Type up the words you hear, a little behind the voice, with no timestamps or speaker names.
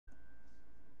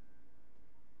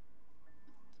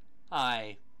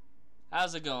Hi,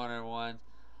 how's it going, everyone?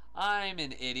 I'm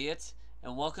an idiot,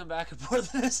 and welcome back aboard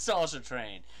the nostalgia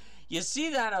train. You see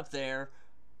that up there?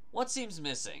 What seems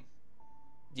missing?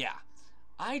 Yeah,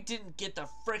 I didn't get the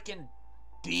frickin'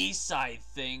 B-side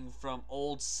thing from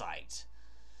Old Site.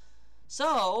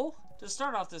 So, to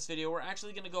start off this video, we're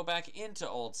actually going to go back into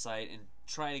Old Site and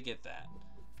try to get that.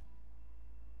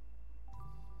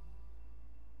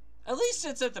 At least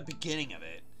it's at the beginning of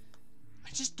it. I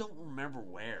just don't remember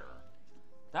where.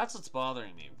 That's what's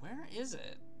bothering me. Where is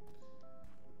it?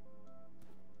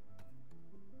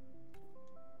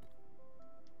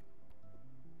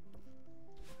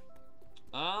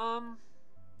 I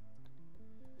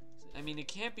mean, it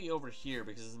can't be over here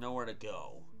because there's nowhere to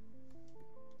go.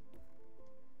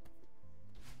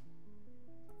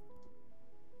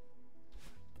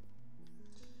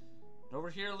 Over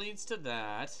here leads to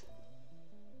that.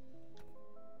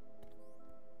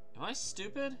 Am I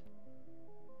stupid?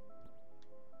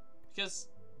 Because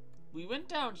we went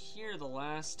down here the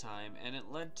last time and it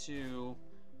led to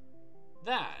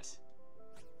that.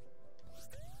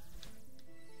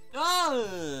 Oh,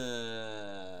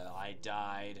 I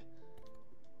died.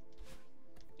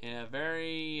 In a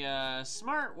very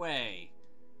smart way.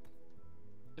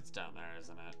 It's down there,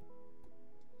 isn't it?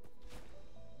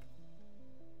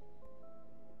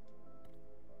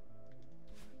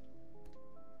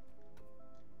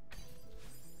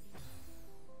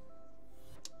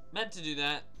 Meant to do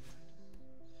that.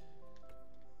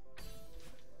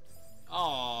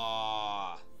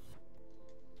 Aww.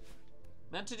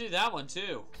 Meant to do that one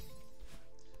too.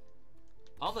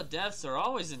 All the deaths are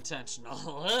always intentional.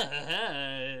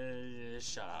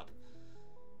 Shut up.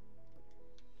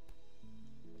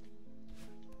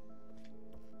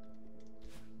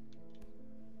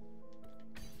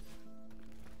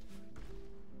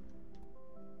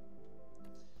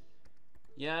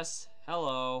 Yes,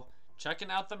 hello.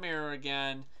 Checking out the mirror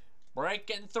again.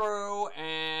 Breaking through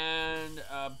and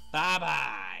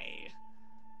bye-bye.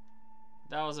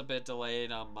 That was a bit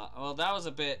delayed on my... Well, that was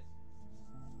a bit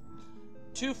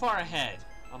too far ahead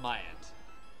on my end.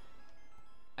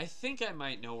 I think I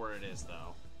might know where it is,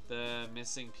 though. The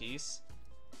missing piece.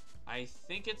 I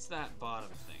think it's that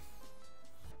bottom thing.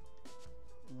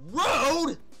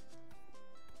 Road!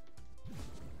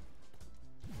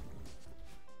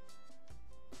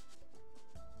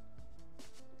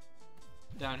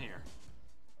 Down here.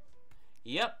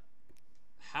 Yep.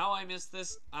 How I missed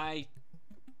this, I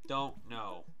don't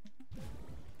know.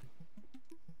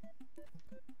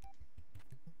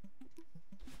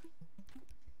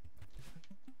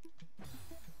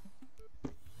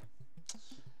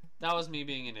 That was me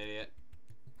being an idiot.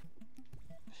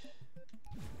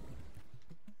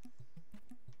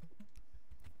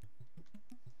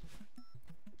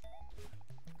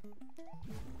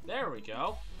 There we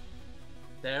go.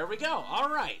 There we go. All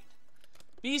right.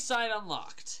 B-side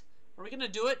unlocked. Are we going to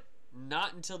do it?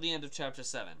 Not until the end of Chapter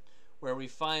 7, where we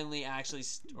finally actually,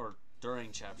 or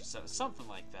during Chapter 7, something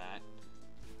like that.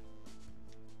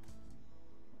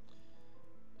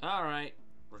 All right.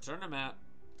 Return to map.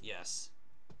 Yes.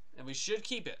 And we should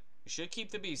keep it. We should keep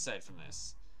the B-side from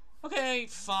this. Okay,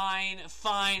 fine,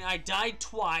 fine. I died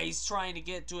twice trying to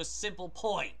get to a simple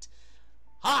point.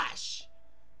 Hush!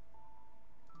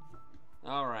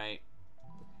 All right.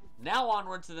 Now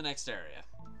onward to the next area.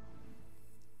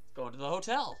 Going to the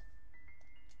hotel.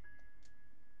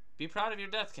 Be proud of your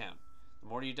death count. The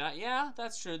more you die... Yeah,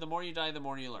 that's true. The more you die, the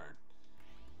more you learn.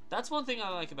 That's one thing I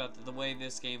like about the way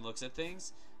this game looks at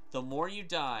things. The more you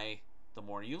die, the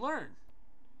more you learn.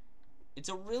 It's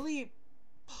a really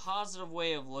positive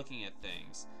way of looking at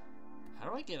things. How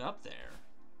do I get up there?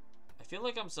 I feel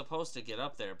like I'm supposed to get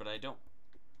up there, but I don't...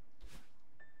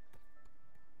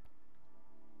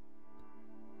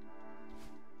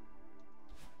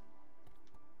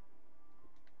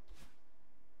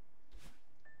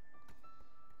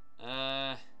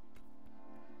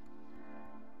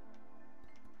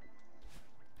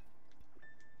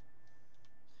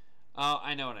 Oh,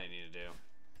 I know what I need to do.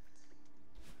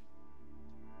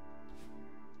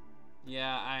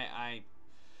 Yeah,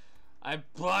 I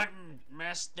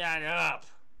messed that up.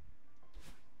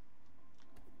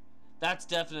 That's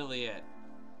definitely it.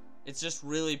 It's just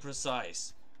really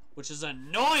precise, which is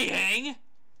annoying.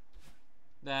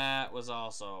 That was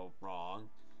also wrong.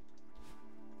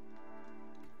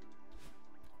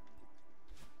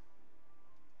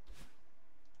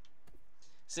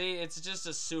 See, it's just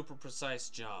a super precise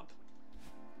jump.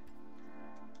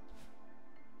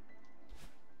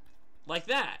 Like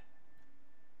that.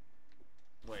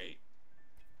 Wait.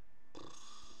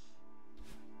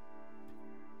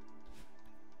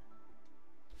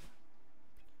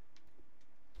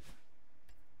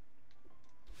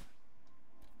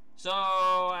 So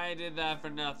I did that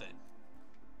for nothing.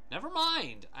 Never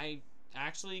mind. I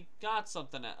actually got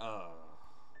something.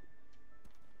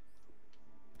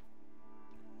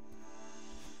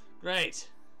 Great.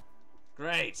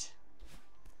 Great.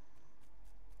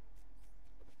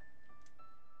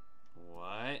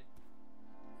 What?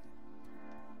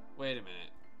 Wait a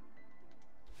minute.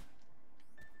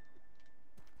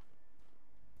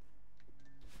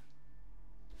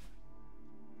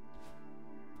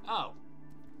 Oh.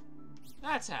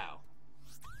 That's how.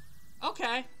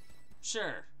 Okay.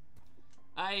 Sure.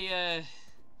 I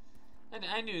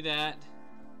knew that.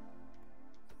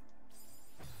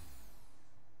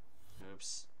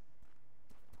 Oops.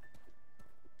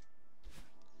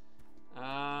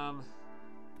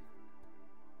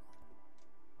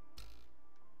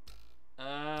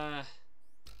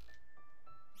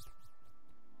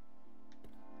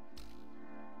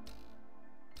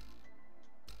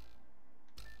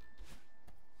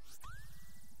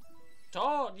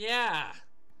 Told, yeah.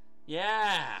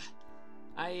 Yeah.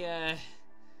 I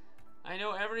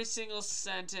know every single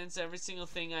sentence, every single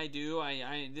thing I do.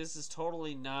 This is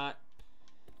totally not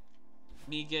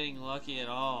me getting lucky at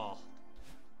all.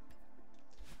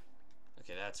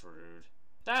 Okay, that's rude.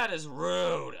 That is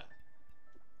rude!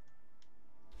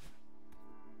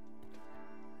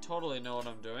 Totally know what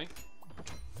I'm doing.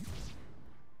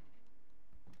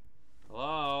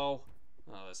 Hello?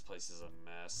 Oh, this place is a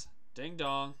mess. Ding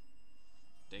dong.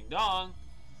 Ding dong.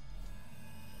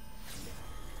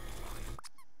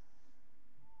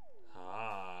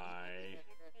 Hi.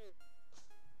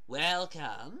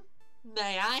 Welcome.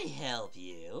 May I help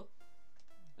you?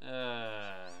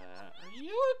 Are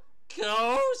you a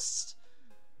ghost?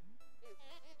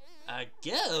 A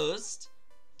ghost?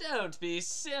 Don't be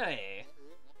silly.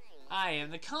 I am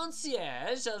the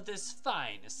concierge of this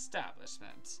fine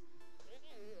establishment.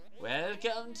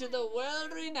 Welcome to the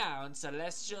world-renowned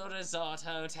Celestial Resort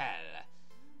Hotel.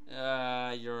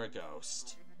 You're a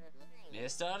ghost.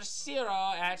 Mr.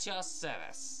 Zero at your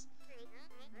service.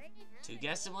 2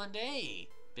 guests in 1 day.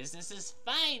 Business is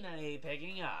finally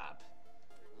picking up.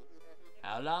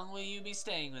 How long will you be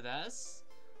staying with us?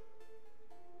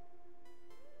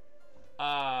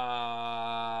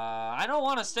 I don't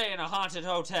want to stay in a haunted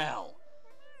hotel.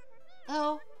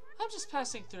 Oh, I'm just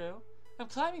passing through. I'm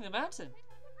climbing the mountain.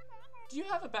 Do you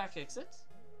have a back exit?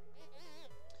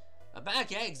 A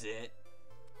back exit?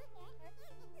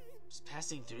 Just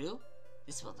passing through?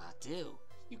 This will not do.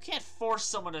 You can't force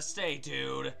someone to stay,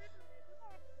 dude.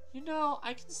 You know,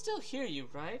 I can still hear you,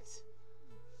 right?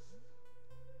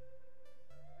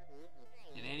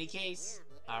 In any case,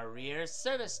 our rear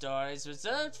service door is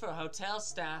reserved for hotel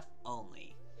staff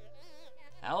only.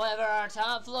 However, our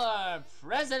top floor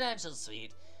presidential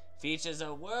suite features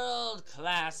a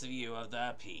world-class view of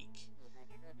the peak.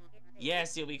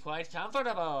 Yes, you'll be quite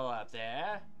comfortable up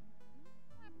there.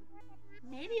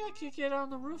 Maybe I could get on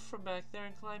the roof from back there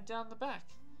and climb down the back.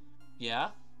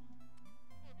 Yeah?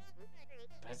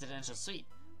 Presidential suite.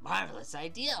 Marvelous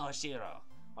idea, Oshiro.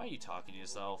 Why are you talking to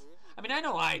yourself? I mean, I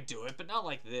know I do it, but not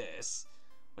like this.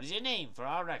 What is your name for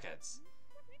our records?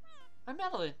 I'm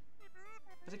Madeline.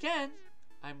 But again,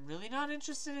 I'm really not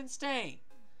interested in staying.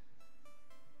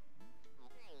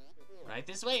 Right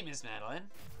this way, Miss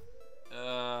Madeline.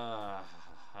 Can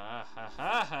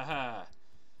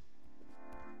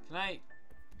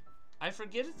I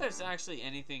forget if there's actually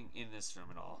anything in this room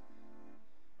at all.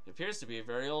 It appears to be a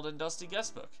very old and dusty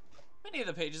guest book. Many of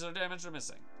the pages are damaged or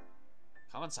missing.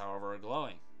 Comments, however, are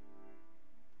glowing.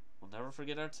 We'll never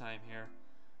forget our time here.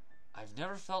 I've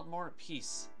never felt more at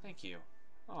peace. Thank you.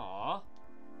 Aww.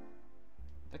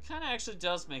 That kind of actually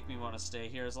does make me want to stay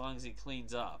here as long as he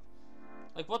cleans up.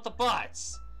 Like, what the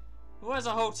butts? Who has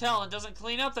a hotel and doesn't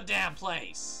clean up the damn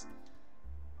place?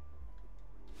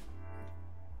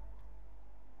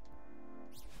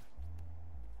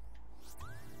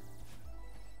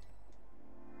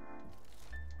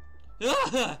 I'm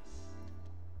a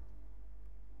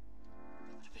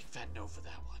big fat no for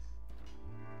that one.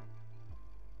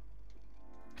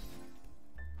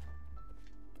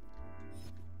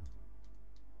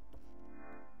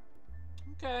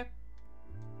 Okay.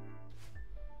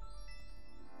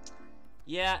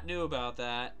 Yeah, knew about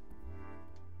that.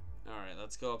 Alright,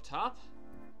 let's go up top.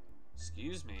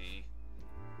 Excuse me.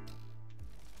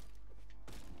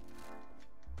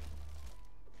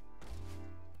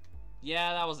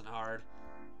 Yeah, that wasn't hard.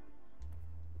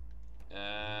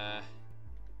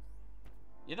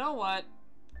 You know what?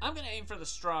 I'm gonna aim for the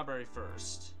strawberry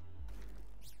first.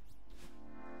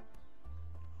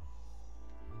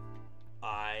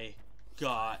 I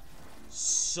got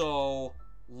so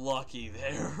lucky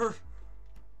there.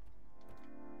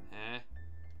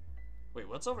 Wait,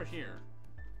 what's over here?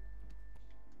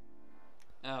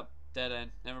 Oh, dead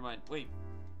end. Never mind. Wait.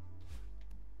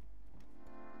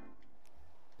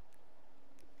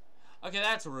 Okay,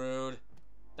 that's rude.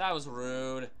 That was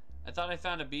rude. I thought I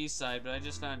found a B-side, but I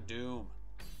just found Doom.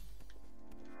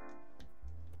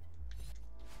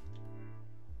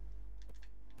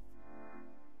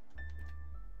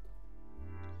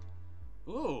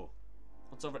 Ooh.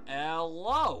 What's over?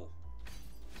 Hello.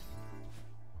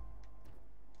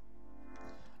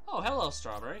 Oh, hello,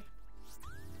 Strawberry.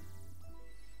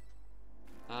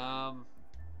 I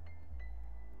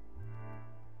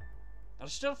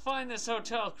still find this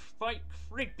hotel quite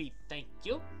creepy, thank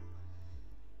you.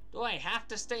 Do I have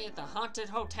to stay at the haunted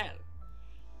hotel?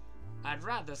 I'd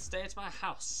rather stay at my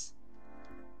house.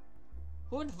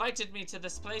 Who invited me to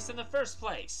this place in the first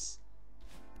place?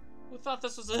 Who thought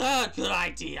this was a good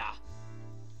idea?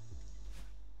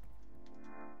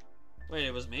 Wait,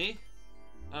 it was me?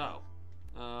 Oh.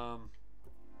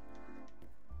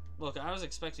 Look, I was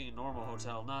expecting a normal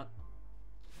hotel, not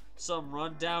some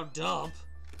run-down dump.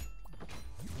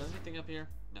 Is there anything up here?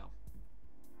 No.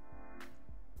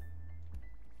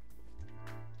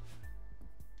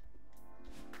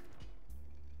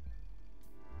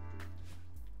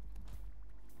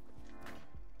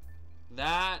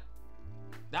 That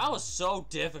was so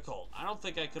difficult. I don't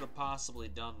think I could have possibly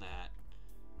done that.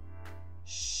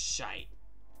 Shite.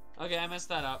 Okay, I messed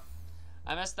that up.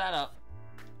 I messed that up.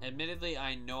 Admittedly,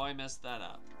 I know I messed that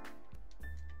up.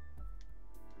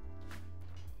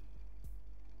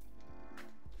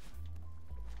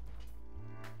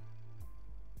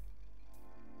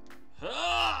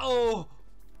 Oh!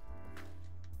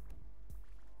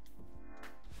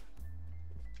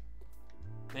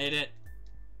 Made it.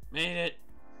 Made it.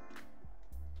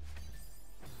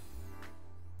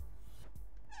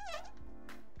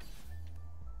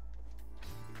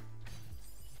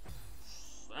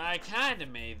 I kind of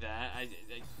made that.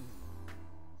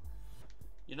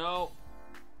 You know,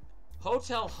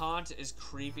 Hotel Haunt is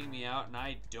creeping me out, and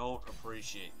I don't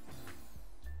appreciate.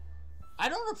 I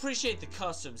don't appreciate the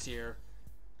customs here.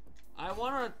 I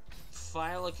want to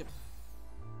file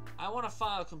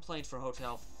a complaint for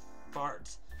Hotel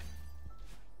Fart.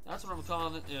 That's what I'm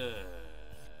calling it.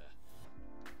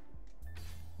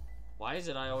 Why is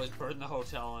it I always burn the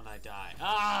hotel and I die?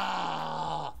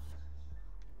 Ah!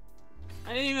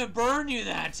 I didn't even burn you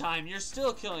that time. You're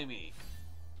still killing me.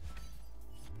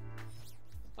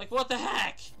 Like, what the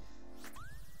heck?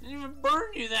 I didn't even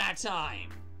burn you that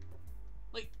time.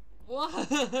 Like,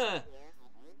 what?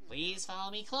 Please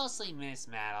follow me closely, Miss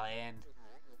Madeline.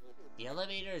 The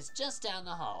elevator is just down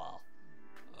the hall.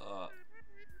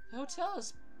 The hotel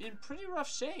is in pretty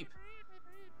rough shape.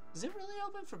 Is it really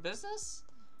open for business?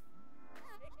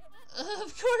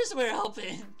 Of course we're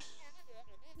open.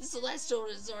 The Celestial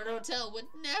Resort Hotel would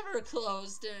never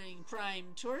close during prime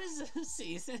tourism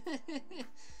season.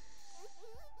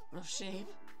 Rough shape?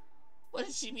 What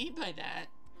did she mean by that?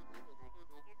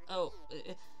 Oh,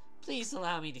 please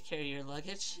allow me to carry your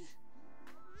luggage.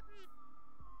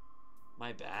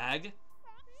 My bag?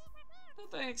 No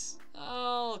thanks.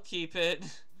 I'll keep it.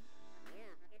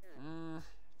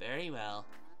 Very well.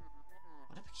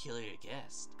 What a peculiar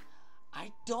guest.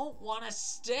 I don't want to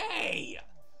stay!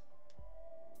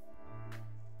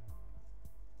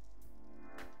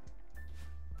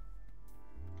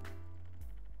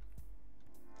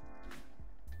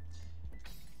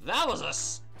 That was a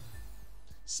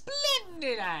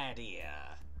splendid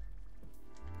idea.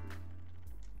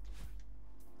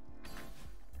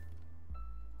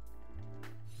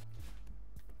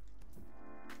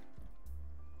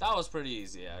 That was pretty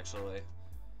easy, actually.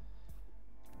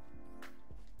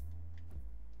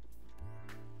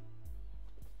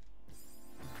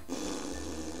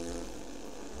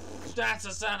 That's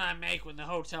the sound I make when the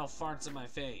hotel farts in my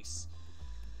face.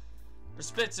 Or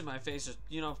spits in my face, or,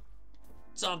 you know,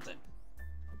 something.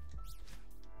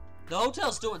 The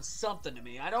hotel's doing something to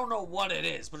me. I don't know what it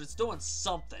is, but it's doing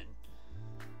something.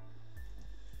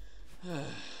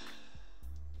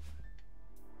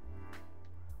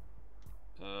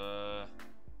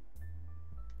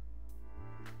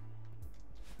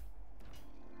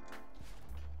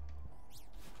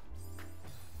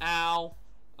 Ow.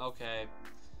 Okay.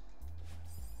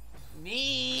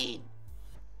 Mean!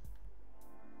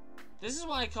 This is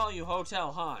why I call you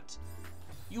Hotel Haunt.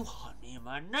 You haunt me in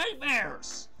my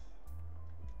nightmares!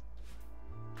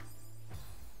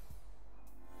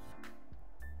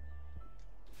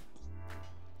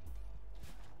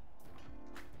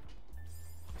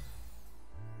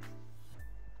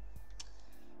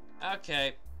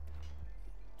 Okay.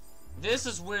 This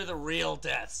is where the real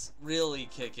deaths really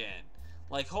kick in.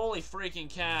 Like, holy freaking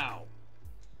cow.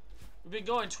 We've been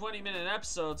going 20-minute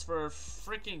episodes for a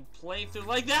freaking playthrough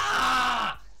like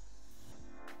that.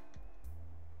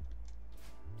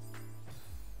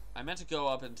 I meant to go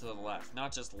up and to the left,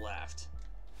 not just left.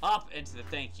 Up and to the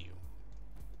thank you.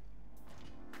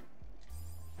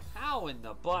 How in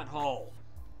the butthole?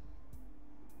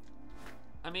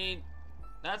 I mean,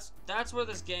 that's where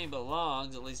this game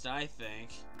belongs, at least I think.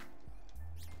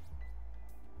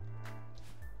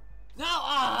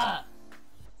 No!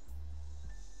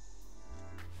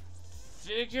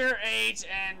 Figure 8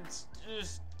 and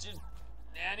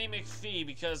Annie McPhee,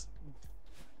 because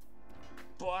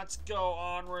butts go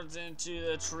onwards into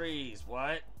the trees.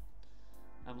 What?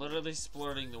 I'm literally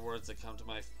splurting the words that come to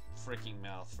my freaking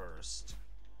mouth first.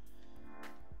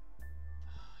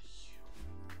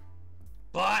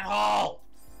 Butthole!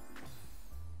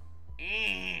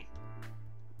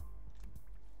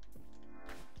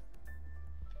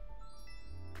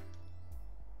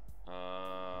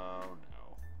 Oh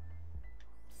no.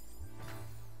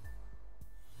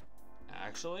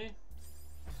 Actually?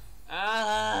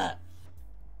 Ah!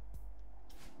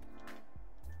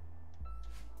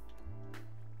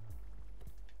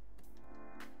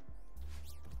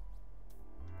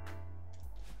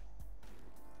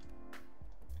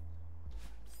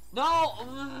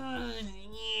 No!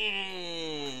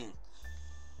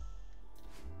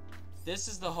 This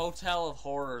is the Hotel of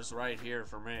Horrors right here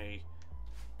for me.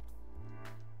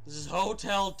 This is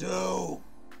Hotel Doom.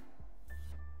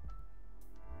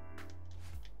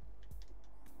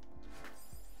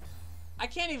 I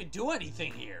can't even do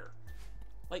anything here.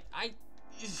 Like,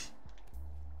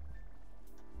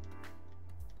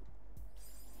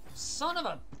 son of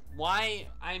a... Why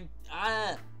I'm...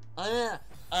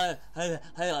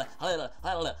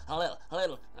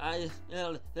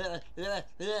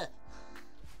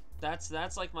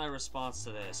 That's like my response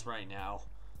to this right now.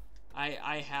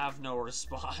 I have no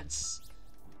response.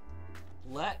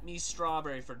 Let me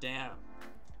strawberry for damn.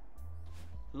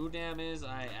 Who damn is?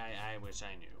 I wish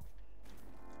I knew.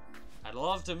 I'd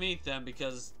love to meet them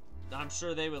because I'm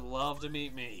sure they would love to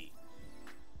meet me.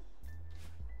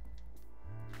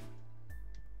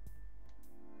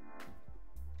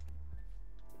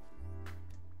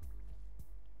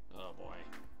 Oh boy.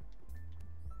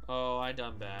 Oh, I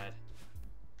done bad.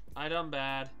 I done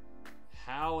bad.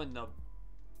 How in the...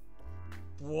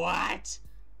 What?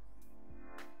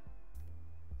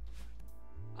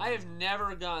 I have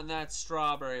never gotten that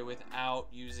strawberry without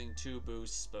using 2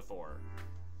 boosts before.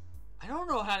 I don't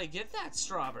know how to get that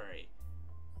strawberry.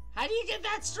 How do you get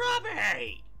that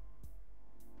strawberry?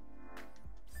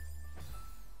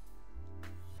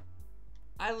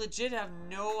 I legit have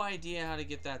no idea how to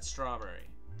get that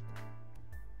strawberry.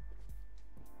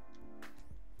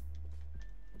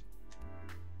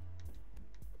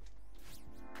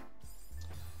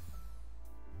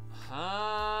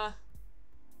 Huh?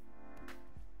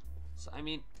 So, I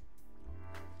mean...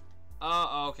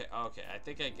 Oh, okay, okay. I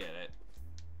think I get it.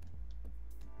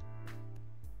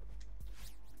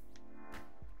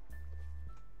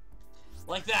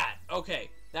 Like that.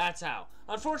 Okay, that's how.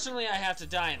 Unfortunately, I have to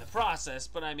die in the process,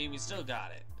 but I mean, we still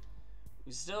got it.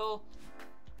 We still...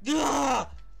 Ugh!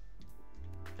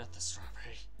 Got the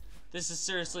strawberry. This is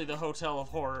seriously the Hotel of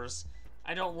Horrors.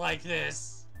 I don't like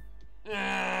this.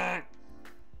 Ugh!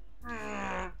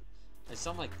 I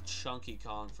sound like Chunky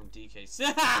Kong from DK.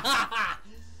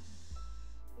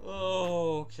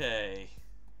 Okay.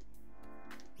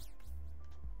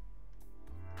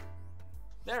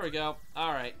 There we go.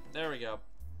 Alright, there we go.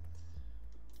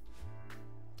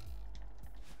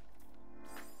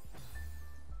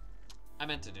 I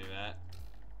meant to do that.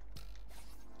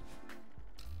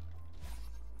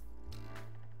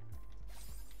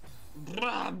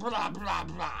 Blah, blah, blah,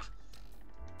 blah.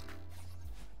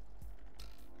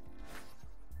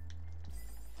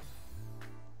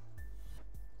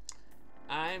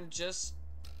 I'm just...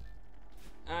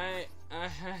 I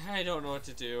don't know what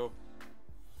to do.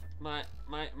 My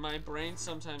brain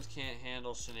sometimes can't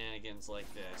handle shenanigans like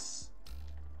this.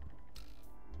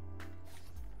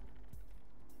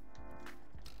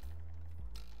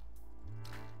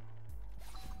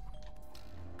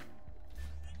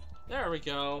 There we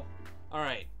go. All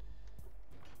right.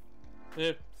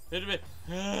 Huh.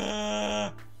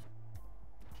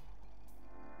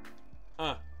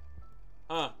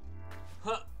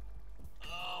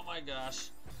 Oh my gosh.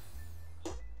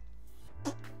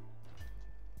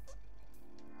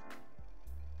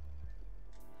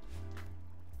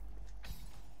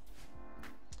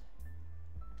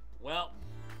 Well.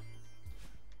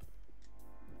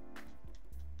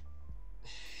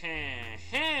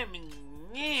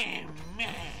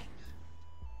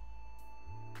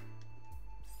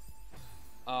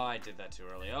 Oh, I did that too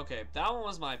early. Okay, that one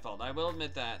was my fault. I will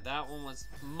admit that. That one was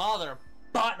mother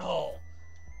butthole.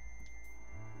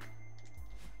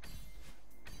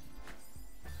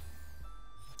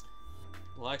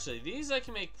 Well, actually, these I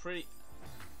can make pretty...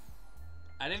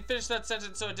 I didn't finish that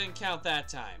sentence, so it didn't count that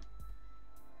time.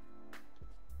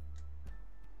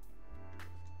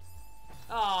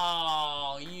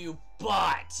 Oh, you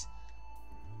butt!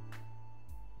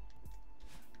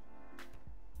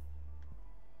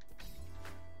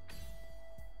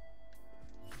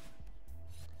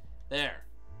 There.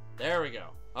 There we go.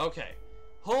 Okay.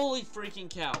 Holy freaking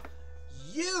cow.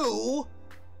 You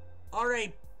are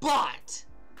a butt!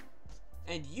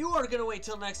 And you are gonna wait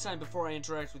till next time before I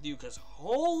interact with you, because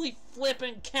holy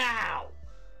flippin' cow!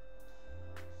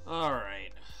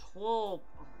 Alright. Well...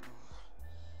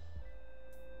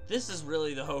 This is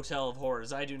really the Hotel of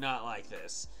Horrors. I do not like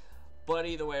this. But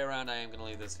either way around, I am going to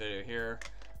leave this video here.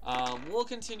 We'll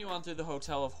continue on through the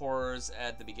Hotel of Horrors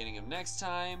at the beginning of next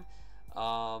time.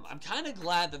 I'm kind of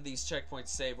glad that these checkpoints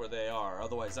save where they are.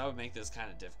 Otherwise, that would make this kind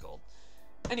of difficult.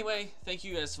 Anyway, thank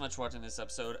you guys so much for watching this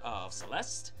episode of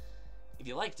Celeste. If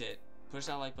you liked it, push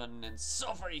that like button. And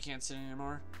so far, you can't sit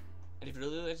anymore. And if you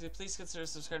really liked it, please consider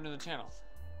subscribing to the channel.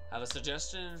 Have a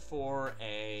suggestion for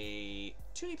a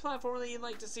 2D platform that you'd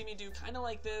like to see me do, kind of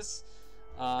like this,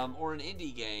 or an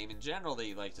indie game in general that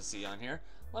you'd like to see on here,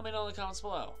 let me know in the comments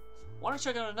below. Want to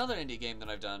check out another indie game that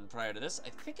I've done prior to this? I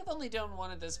think I've only done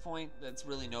one at this point that's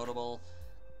really notable.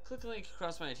 Click the link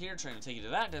across my head here, trying to take you to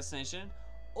that destination.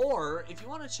 Or, if you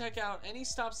want to check out any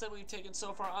stops that we've taken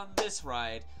so far on this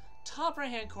ride, top right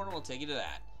hand corner will take you to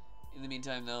that. In the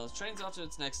meantime, though, the train's off to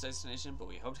its next destination, but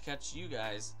we hope to catch you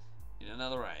guys in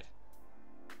another ride.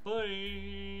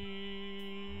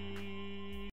 Bye!